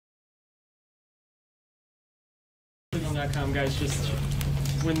Cleveland.com, guys, just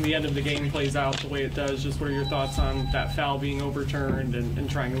when the end of the game plays out the way it does, just what are your thoughts on that foul being overturned and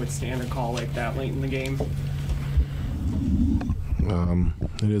trying to withstand a call like that late in the game?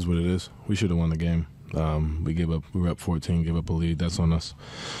 It is what it is. We should have won the game. We were up 14, gave up a lead. That's on us.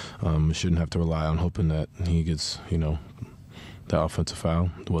 We shouldn't have to rely on hoping that he gets, the offensive foul.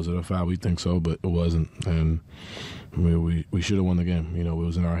 Was it a foul? We think so, but it wasn't. And we should have won the game. It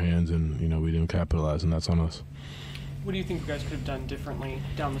was in our hands, and, we didn't capitalize, and that's on us. What do you think you guys could have done differently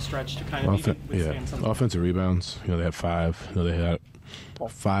down the stretch to kind of withstand something? Offensive rebounds. They had 5. They had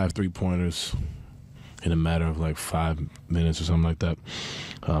 5 3-pointers in a matter of like 5 minutes or something like that.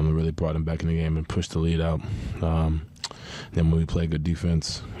 It really brought them back in the game and pushed the lead out. Then when we play good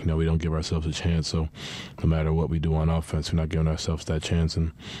defense, we don't give ourselves a chance. So no matter what we do on offense, we're not giving ourselves that chance.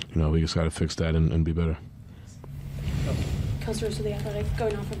 And, we just got to fix that and be better. Coach Rose of The Athletic,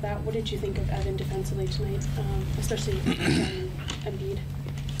 going off of that, what did you think of Evan defensively tonight, especially Embiid?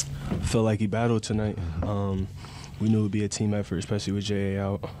 I felt like he battled tonight. We knew it would be a team effort, especially with J.A.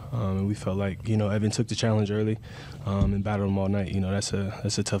 out. And we felt like, Evan took the challenge early and battled him all night. That's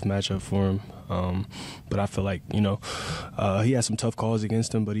a tough matchup for him. But I feel like, he had some tough calls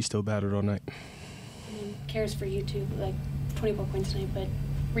against him, but he still battled all night. Caris, for you too, like 24 points tonight, but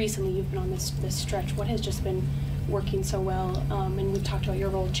recently you've been on this stretch. What has just been working so well? And we've talked about your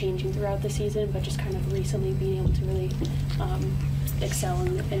role changing throughout the season, but just kind of recently being able to really excel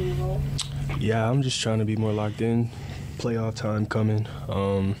in your role. Yeah, I'm just trying to be more locked in. Playoff time coming,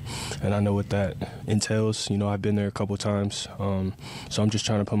 and I know what that entails. I've been there a couple times, so I'm just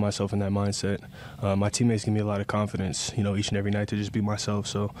trying to put myself in that mindset. My teammates give me a lot of confidence, each and every night to just be myself,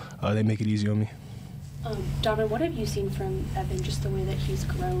 so they make it easy on me. Donovan, what have you seen from Evan, just the way that he's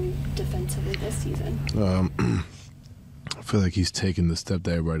grown defensively this season? I feel like he's taken the step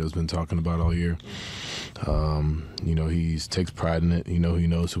that everybody has been talking about all year. He takes pride in it. He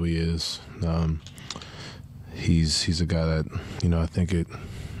knows who he is. He's a guy that, I think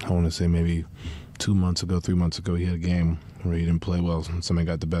I want to say maybe 3 months ago, he had a game where he didn't play well. Somebody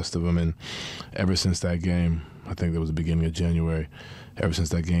got the best of him. And ever since that game, I think that was the beginning of January, ever since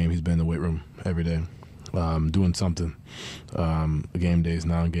that game, he's been in the weight room every day. Doing something, game days,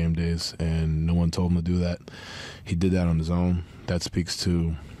 non-game days, and no one told him to do that. He did that on his own. That speaks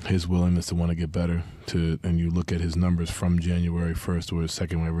to his willingness to want to get better. And you look at his numbers from January 1st or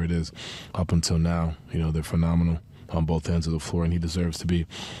 2nd, whatever it is, up until now, they're phenomenal on both ends of the floor, and he deserves to be.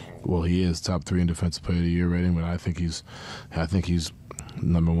 Well, he is top 3 in Defensive Player of the Year rating, but I think he's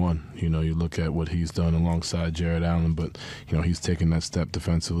number 1. You look at what he's done alongside Jared Allen, but he's taken that step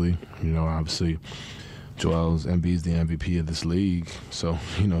defensively. Obviously, Joel Embiid's the MVP of this league, so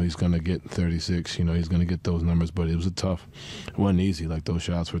he's gonna get 36. He's gonna get those numbers, but it wasn't easy. Like, those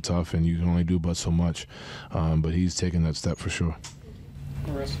shots were tough, and you can only do but so much. But he's taking that step for sure.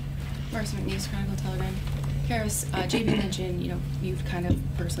 Marissa News Chronicle Telegram. Caris, JB mentioned you've kind of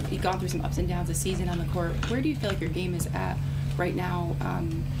personally gone through some ups and downs this season on the court. Where do you feel like your game is at right now?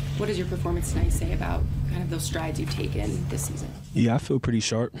 What does your performance tonight say about kind of those strides you've taken this season? Yeah, I feel pretty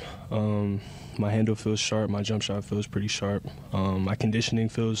sharp. My handle feels sharp. My jump shot feels pretty sharp. My conditioning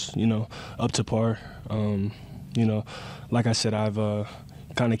feels, up to par. Like I said, I've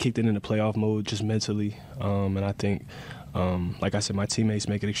kind of kicked it into playoff mode just mentally. And I think, like I said, my teammates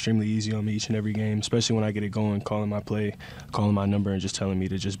make it extremely easy on me each and every game, especially when I get it going, calling my play, calling my number, and just telling me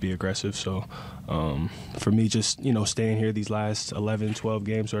to just be aggressive. So for me, just, staying here these last 11, 12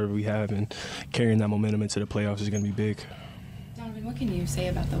 games, whatever we have, and carrying that momentum into the playoffs is going to be big. Donovan, what can you say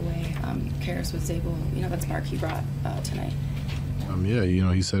about the way Caris was able, that spark he brought tonight?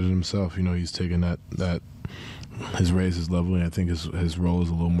 He said it himself. He's taken that his raise his level, and I think his role is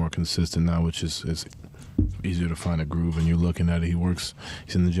a little more consistent now, which is easier to find a groove. And you're looking at it.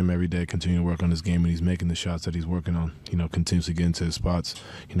 He's in the gym every day, continuing to work on his game, and he's making the shots that he's working on. Continuously getting to his spots.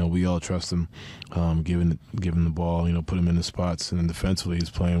 We all trust him, give him the ball. Put him in the spots, and then defensively he's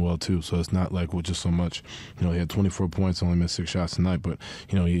playing well too. So it's not like just so much. He had 24 points, only missed 6 shots tonight, but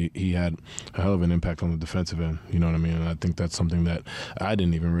he had a hell of an impact on the defensive end. You know what I mean? And I think that's something that I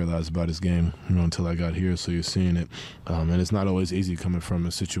didn't even realize about his game, until I got here. So you're seeing it, and it's not always easy coming from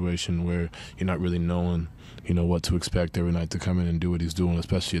a situation where you're not really knowing what to expect every night to come in and do what he's doing,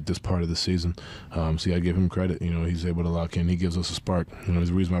 especially at this part of the season. So I give him credit. He's able to lock in. He gives us a spark. There's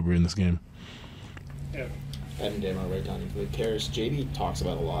a reason why we're in this game. Yeah. Evan Damar, right down here. Caris, JB talks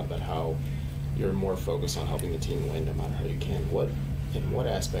about a lot about how you're more focused on helping the team win no matter how you can. In what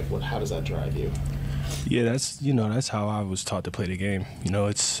aspect? How does that drive you? Yeah, that's how I was taught to play the game.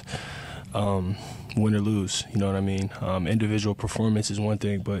 It's win or lose. You know what I mean? Individual performance is one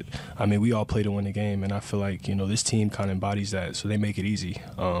thing, but I mean, we all play to win the game, and I feel like, you know, this team kind of embodies that, so they make it easy.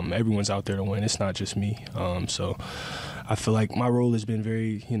 Everyone's out there to win. It's not just me. So I feel like my role has been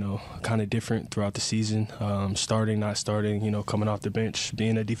very, you know, kind of different throughout the season. Starting, not starting, you know, coming off the bench,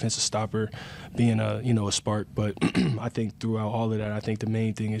 being a defensive stopper, being a, you know, a spark. But I think throughout all of that, I think the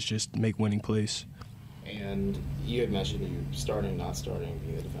main thing is just make winning plays. And you had mentioned you starting, not starting,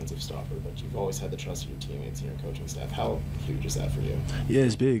 being a defensive stopper, but you've always had the trust of your teammates and your coaching staff. How huge is that for you? Yeah,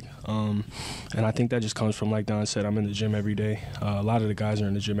 it's big. And I think that just comes from, like Don said, I'm in the gym every day. A lot of the guys are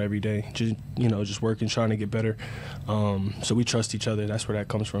in the gym every day, just, you know, just working, trying to get better. So we trust each other. That's where that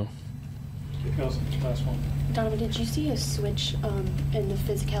comes from. Last one. Donovan, did you see a switch in the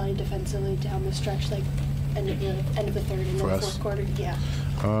physicality defensively down the stretch, like end of the third and the fourth quarter? Yeah.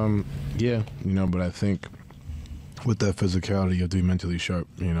 Yeah, you know, but I think with that physicality, you have to be mentally sharp,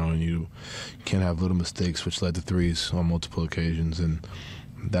 you know, and you can't have little mistakes, which led to threes on multiple occasions, and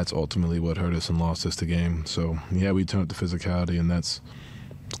that's ultimately what hurt us and lost us the game. So, yeah, we turned up the physicality, and that's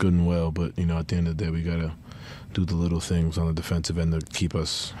good and well, but, you know, at the end of the day, we got to do the little things on the defensive end to keep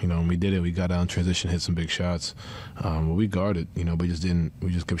us, you know, and we did it. We got out in transition, hit some big shots. But we guarded, you know, we just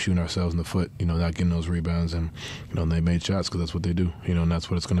kept shooting ourselves in the foot, you know, not getting those rebounds. And, you know, and they made shots because that's what they do, you know, and that's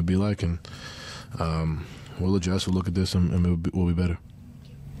what it's going to be like. And we'll adjust, we'll look at this, and we'll be better.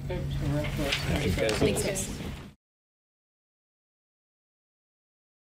 Okay, all right. Thanks, guys. Thanks, guys.